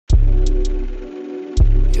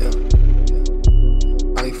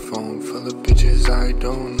I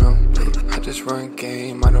don't know. I just run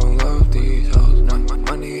game, I don't love these hoes. No,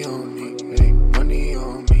 money on me, money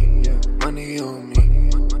on me, money on me.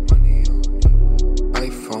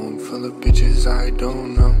 iPhone full of bitches I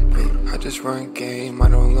don't know. I just run game, I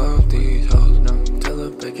don't love these hoes. No, tell her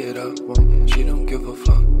pick it up, she don't give a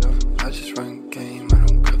fuck. I just run game, I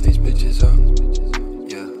don't grab these bitches up.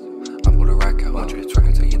 Yeah, I pull the rack out, watch it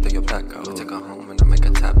twerking till you throw your back out. Take her home and I make a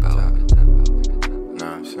tap out.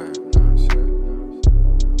 Nah, I'm saying.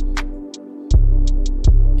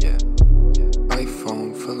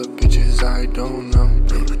 iPhone full of bitches I don't know.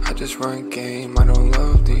 I just run game, I don't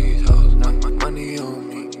love these hoes. No, money on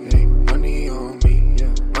me, money on me,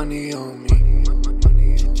 money on me.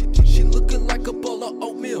 She looking like a bowl of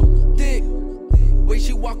oatmeal, thick. Way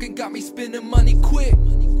she walking got me spending money quick.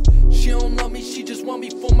 She don't love me, she just want me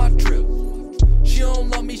for my drip. She don't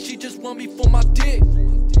love me, she just want me for my dick.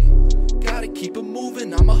 Gotta keep it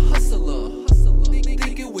moving, I'm a hustler.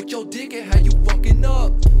 Thinking with your dick and how you fucking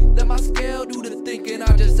up. Let my scale do the thinking,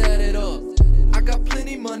 I just add it up. I got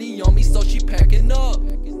plenty money on me, so she packing up.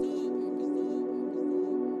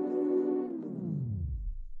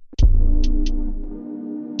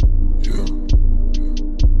 Yeah.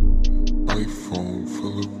 iPhone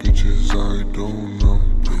full of bitches I don't know.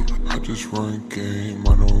 I just run game,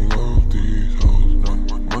 I don't love these hoes. No,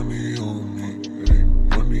 money on me,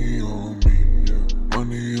 money on me,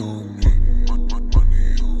 money on me.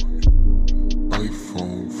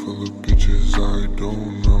 iPhone full of bitches I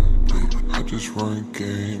don't know. I just run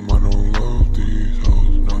game, I don't love these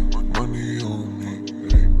hoes. No, money on me,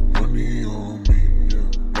 money on me,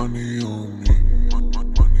 money on me,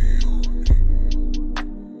 money on me.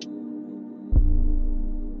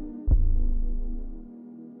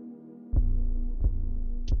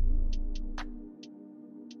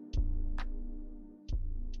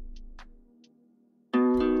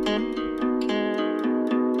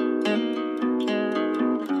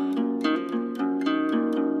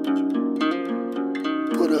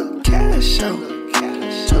 Put a cash out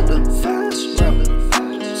to the fast route.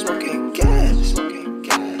 Smoking gas,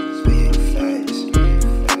 being fast.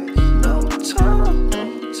 No time,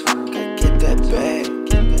 gotta get that bag.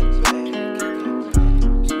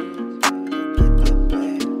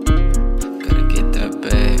 Gotta get that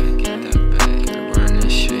bag, gotta run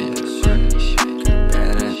this shit,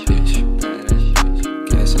 bad ass bitch,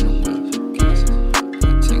 gas in the whip, I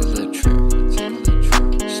take a little trip,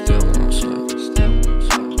 still won't slip,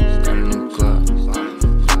 got a new Glock,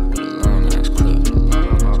 with a long ass clip,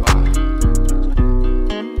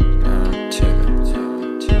 now I'm tipping,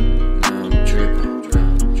 now I'm dripping,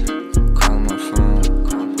 call my phone,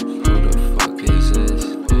 who the fuck is this,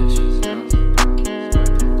 bitch?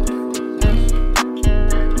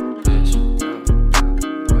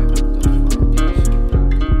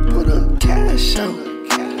 Put a cash out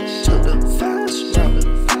to the fast route.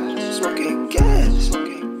 Smoking gas,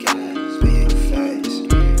 being fast.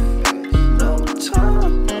 No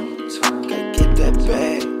time, gotta get that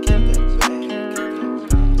bag.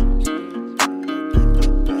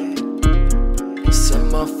 Set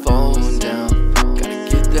my phone down, gotta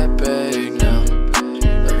get that bag now.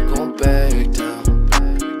 Never going back down.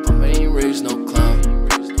 Mama ain't raised no clown.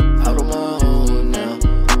 Out on my own now,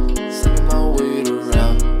 slinging my weight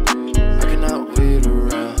around. I cannot wait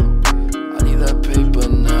around. I need that paper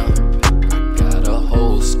now. I got a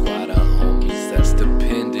whole squad of homies that's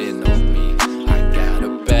dependent on me. I got a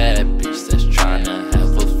bad bitch that's trying to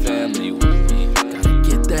have a family with me. Gotta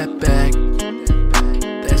get that bag,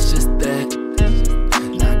 that's just that.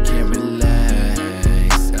 And I can't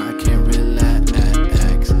relax, I can't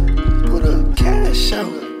relax. Put a cash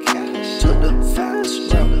out to the fast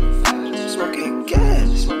route. Smoking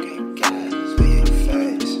gas, being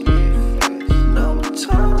fast. No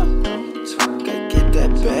time, gotta get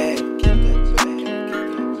that bag.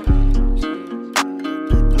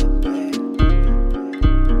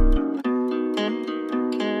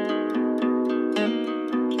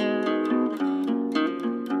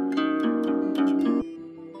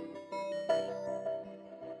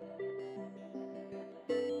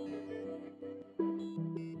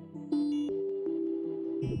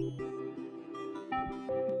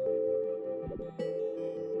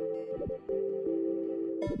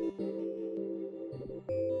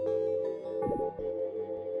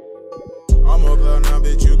 I'm up loud now,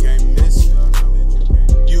 bitch, you can't miss it.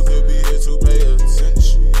 You could be here to pay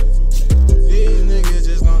attention. These niggas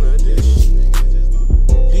just gonna dish.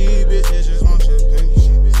 These bitches just want your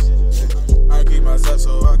pension. I keep my side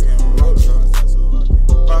so I can roll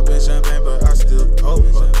up. Poppin' champagne, but I still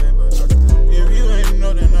over. If you ain't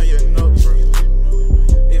know, then now you know, bro.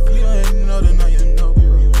 If you ain't know, then now you know,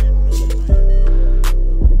 bro.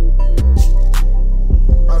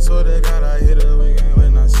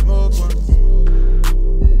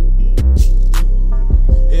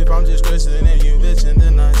 I'm just stressing and you bitch and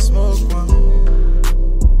then I smoke one.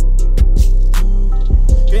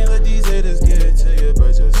 Can't let these haters get it to you,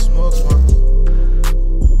 but just smoke one.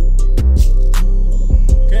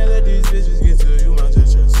 Can't let these bitches get to you, man,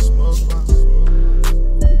 just smoke one.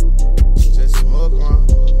 Just smoke one.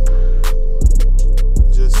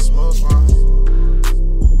 Just smoke one.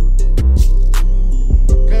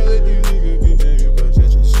 Can't let these niggas get to you, but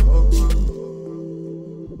just smoke one.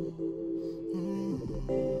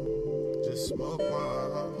 Just smoke one.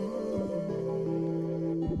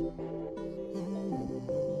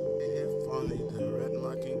 If only the red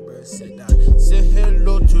mockingbird said that. Say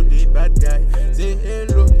hello to the bad guy. Say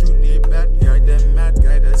hello to the bad guy. The mad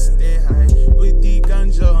guy that stay high with the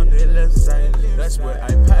ganja on the left side. That's where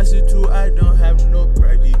I pass it to. I don't have no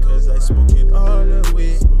pride because I smoke it all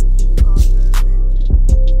away.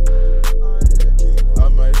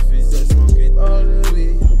 On my face, I smoke it all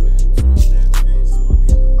away.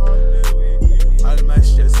 All my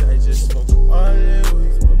stress, I just smoke all away.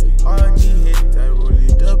 All the hate, I roll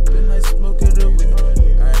it up and I smoke it away.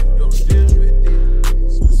 I don't deal with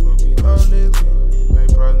it, so smoke it all away. My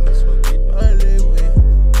problems, smoke it all away.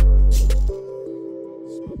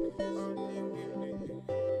 Smoke it all away. Smoke it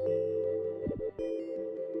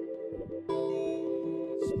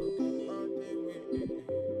all away.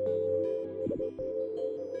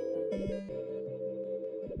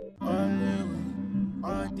 All away.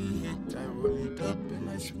 All the hate, I roll it up and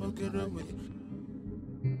I smoke it away.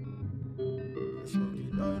 Smoke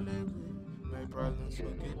it all away. My problems,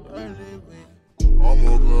 smoke it all away. I'm a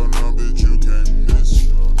girl now, bitch, you can't miss.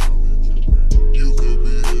 You could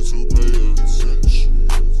be here to pay attention.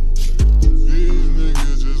 These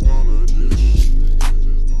niggas just gonna dish.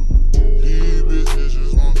 These bitches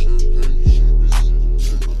just want your attention.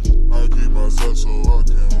 I keep myself so I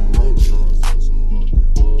can roll up.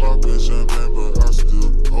 Poppin' champagne, but I still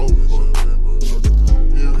cope up.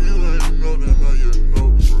 If you ain't know, then now you know,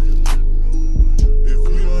 bro. If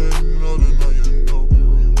you ain't know, then now you know, bro.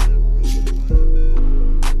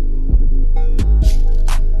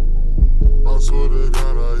 I swear to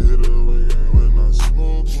God, I hit a weekend when I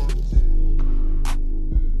smoke one.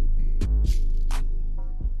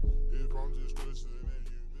 If I'm just stressing and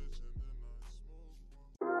you bitchin', then I smoke one.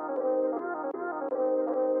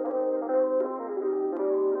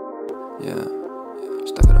 Yeah,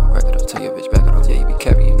 stuck it on record, I'll tell your bitch back it off. Yeah, you be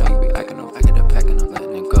capping, you know you be acting up. I get the packing, I'm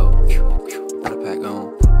letting it go. Put a pack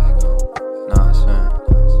on. Nah, I'm saying.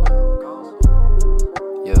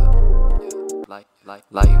 Yeah,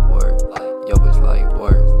 light work. Yo, bitch, light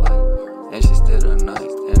work. And she still a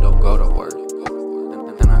nice and don't go to work.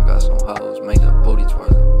 And I got some hoes, make that booty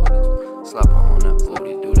twerk. Slap her on that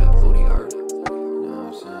booty, do that booty hurt. You know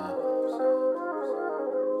what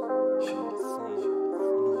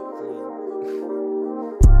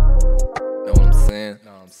I'm saying?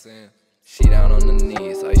 Know what I'm saying? She down on the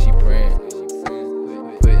knees, like she praying.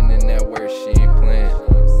 Putting in that work, she ain't playing.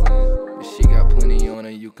 If she got plenty on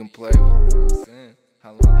her, you can play with.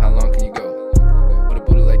 How long can you go? With a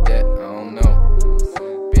booty like that, I don't know.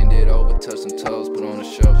 Bend it over, touch some toes, put on a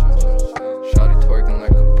show. Shawty twerking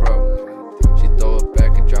like a pro. She throw it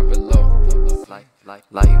back and drop it low.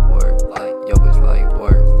 Light work, yo bitch light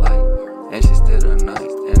work, and she still a nice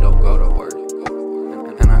and don't go to work.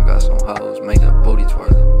 And I got some hoes, make that booty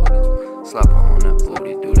twerk. Slap her on that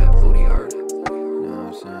booty, do that booty hurt. You know what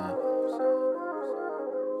I'm saying?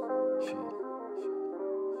 Shit.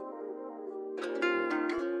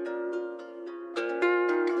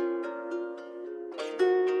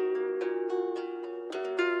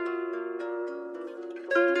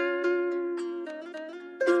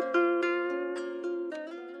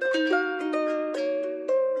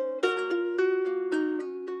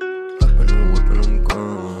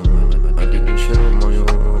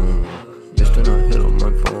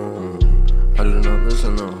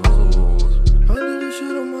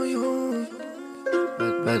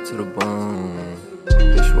 Back to the bone.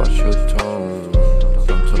 Bitch, watch your tone.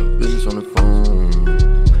 Don't talk business on the phone.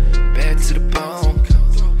 Back to the bone.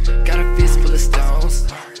 Got a fist full of stones.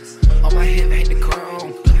 On my hip ain't the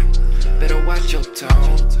chrome. Better watch your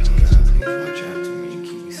tone.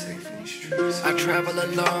 I travel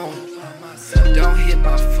alone. Don't hit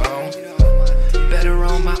my phone. Better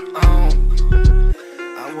on my own.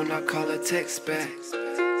 I will not call a text back.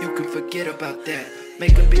 You can forget about that.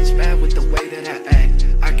 Make a bitch mad with the way that I act.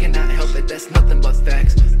 I cannot help it, that's nothing but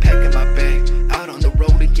facts. Packing my bag, out on the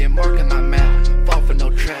road again, marking my map. Fall for no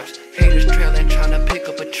traps, haters trailing, trying to pick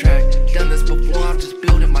up a track. Done this before, I'm just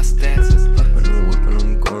building my stats. Up in the whip and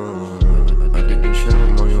I'm gone. I did this shit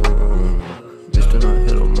on my own. Bitch did not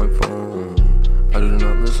hit on my phone. I did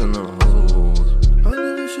not listen to hoes. I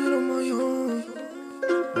did this shit on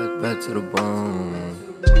bad to the bone.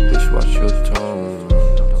 Bitch, watch your tone.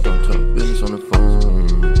 Don't talk business on the phone.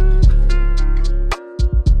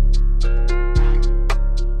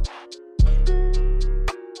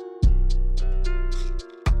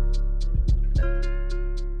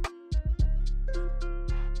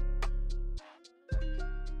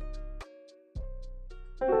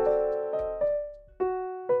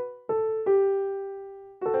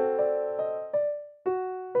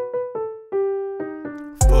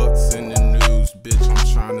 Fucks in the news, bitch, I'm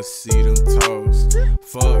tryna see them toes.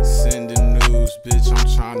 Fucks in the news, bitch, I'm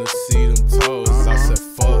tryna see them toes. I said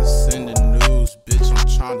fucks in the news, bitch, I'm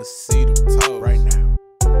tryna see them toes. Right now.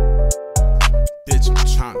 Bitch, I'm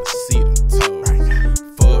tryna see them toes. Right now.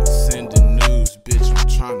 Fucks in the news, bitch, I'm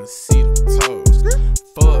tryna see them toes.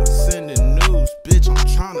 Fucks in the news, bitch, I'm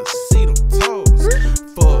tryna see them toes.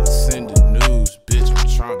 Fucks in the news, bitch, I'm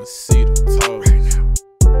tryna see them toes. Right now.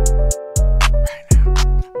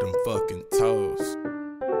 Them fucking toes.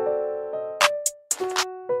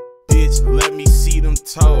 Bitch, let me see them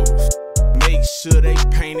toes. Make sure they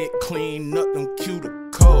painted, clean up them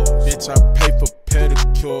cuticles. Bitch, I pay for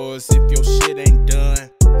pedicures if your shit ain't done.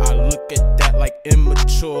 I look at that like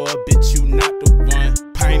immature. Bitch, you not the one.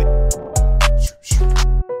 Paint it.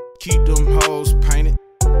 Keep them hoes painted.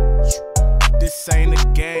 This ain't a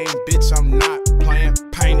game, bitch, I'm not playing.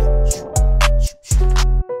 Paint it.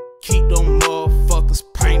 Keep them motherfuckers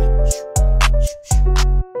painted.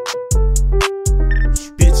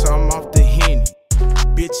 Bitch, I'm off the Henny.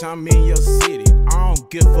 Bitch, I'm in your city. I don't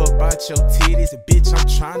give up about your titties. Bitch, I'm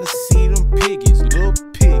trying to see them piggies, little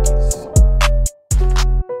piggies.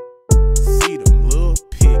 See them little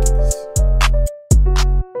piggies.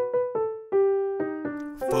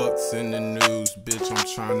 Fucks in the news, bitch, I'm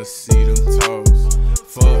trying to see them toes.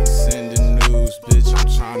 Fucks in the news, bitch, I'm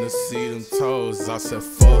trying to see them toes. I said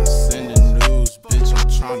fucks in the news, bitch, I'm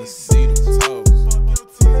trying to see them toes.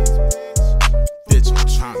 Bitch, I'm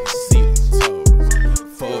trying to see them toes.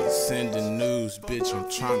 Fucks in the news, bitch, I'm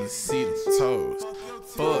trying to see them toes.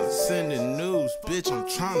 Fucks in the news, bitch, I'm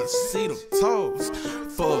trying to see them toes.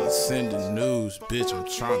 Fucks in the news, bitch, I'm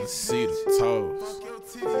trying to see them toes.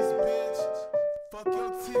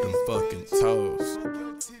 Them fucking toes.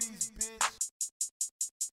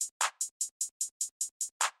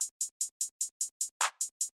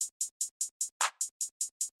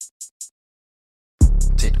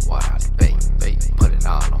 Take the water out the bait, put it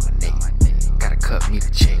all on my neck. Gotta cut me the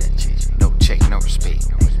check, no check, no respect.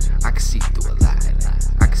 I can see through a lie,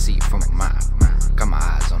 I can see it from a mile. Got my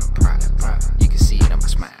eyes on the prize, you can see it in my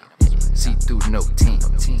smile. See through no 10,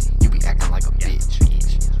 you be acting like a bitch.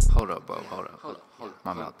 Hold up, bro, hold up.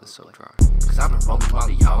 My mouth is so dry. Cause I've been rolling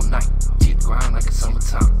Molly all night. Teeth grind like it's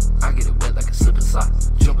summertime. I get it wet like a slipping sock.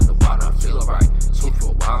 Jump in the water, I feel alright. Swim for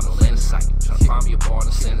a while, no land in sight. Tryna find me a bar on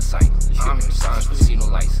the center site. I'm hearing signs but see no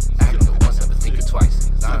lights. Acting it once, never thinking twice.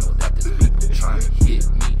 Cause I know that there's people trying to hit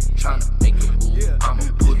me, trying to make a move. I'ma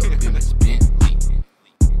pull up in this Bentley.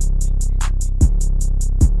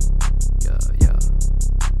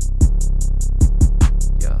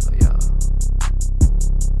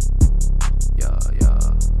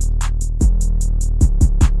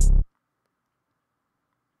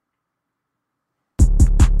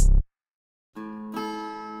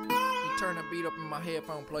 Turn that beat up in my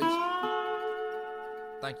headphone, please.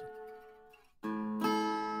 Thank you.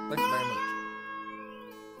 Thank you very much.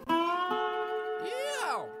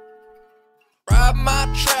 Yeah. Ride my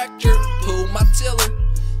tractor, pull my tiller,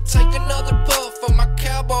 take another puff of my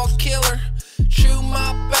cowboy killer, chew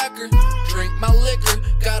my backer, drink my liquor.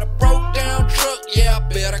 Got a broke down truck, yeah, I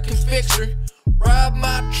bet I can fix her. Ride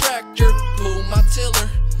my tractor, pull my tiller,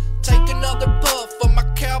 take another puff of my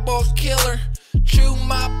cowboy killer. Chew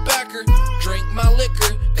my backer, drink my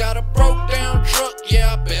liquor. Got a broke down truck,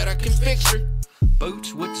 yeah, I bet I can fix her.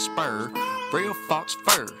 Boots with the spur, real fox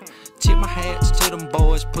fur. Tip my hats to them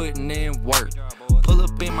boys putting in work. Pull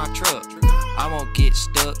up in my truck, I won't get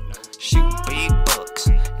stuck. Shoot big bucks,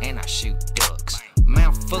 and I shoot ducks.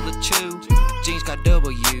 Mouth full of chew, jeans got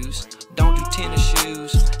W's. Don't do tennis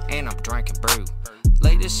shoes, and I'm drinking brew.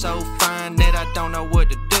 Ladies so fine that I don't know what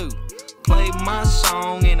to do. Play my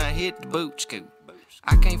song and I hit the boot scoop.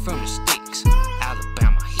 I came from the sticks,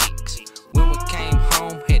 Alabama Hicks. When we came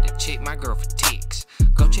home, had to check my girl for ticks.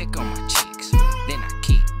 Go check on my chicks, then I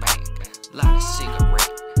kick back. Light a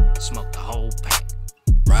cigarette, smoke the whole pack.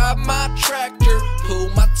 Ride my tractor, pull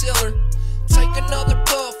my tiller, take another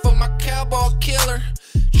puff of my cowboy killer.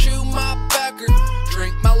 Chew my backer,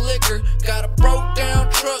 drink my liquor. Got a broke down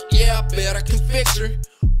truck, yeah, I bet I can fix her.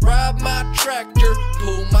 Ride my tractor,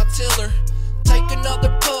 pull my tiller, take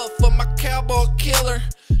another puff of my cowboy killer.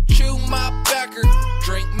 Chew my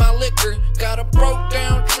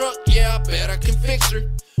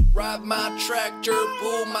Ride my tractor,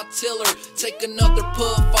 pull my tiller, take another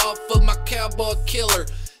puff off of my cowboy killer.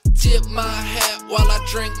 Tip my hat while I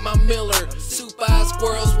drink my Miller. Soup-eyed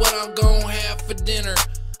squirrels, what I'm gon' have for dinner.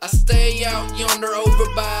 I stay out yonder over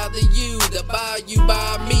by the U. The bayou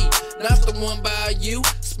by me, not the one by you.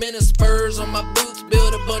 Spinning spurs on my boots,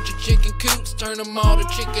 build a bunch of chicken coops, turn them all to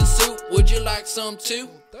chicken soup. Would you like some too?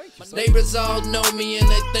 My neighbors all know me and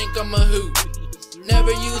they think I'm a hoot.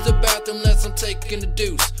 Never use the bathroom unless I'm taking a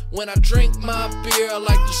deuce. When I drink my beer, I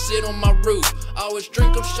like to sit on my roof. Always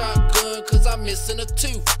drink 'em shotgun cause I'm missing a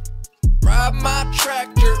tooth. Ride my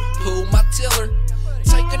tractor, pull my tiller,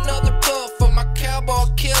 take another puff of my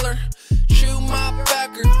cowboy killer. Chew my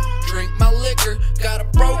backer, drink my liquor. Got a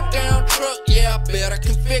broke down truck, yeah, I bet I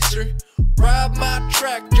can fix her. Ride my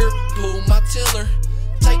tractor, pull my tiller,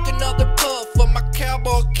 take another puff of my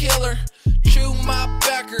cowboy killer. Chew my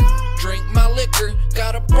backer, drink my liquor.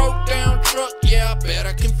 Got a broke down truck, yeah, I bet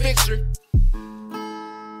I can fix her.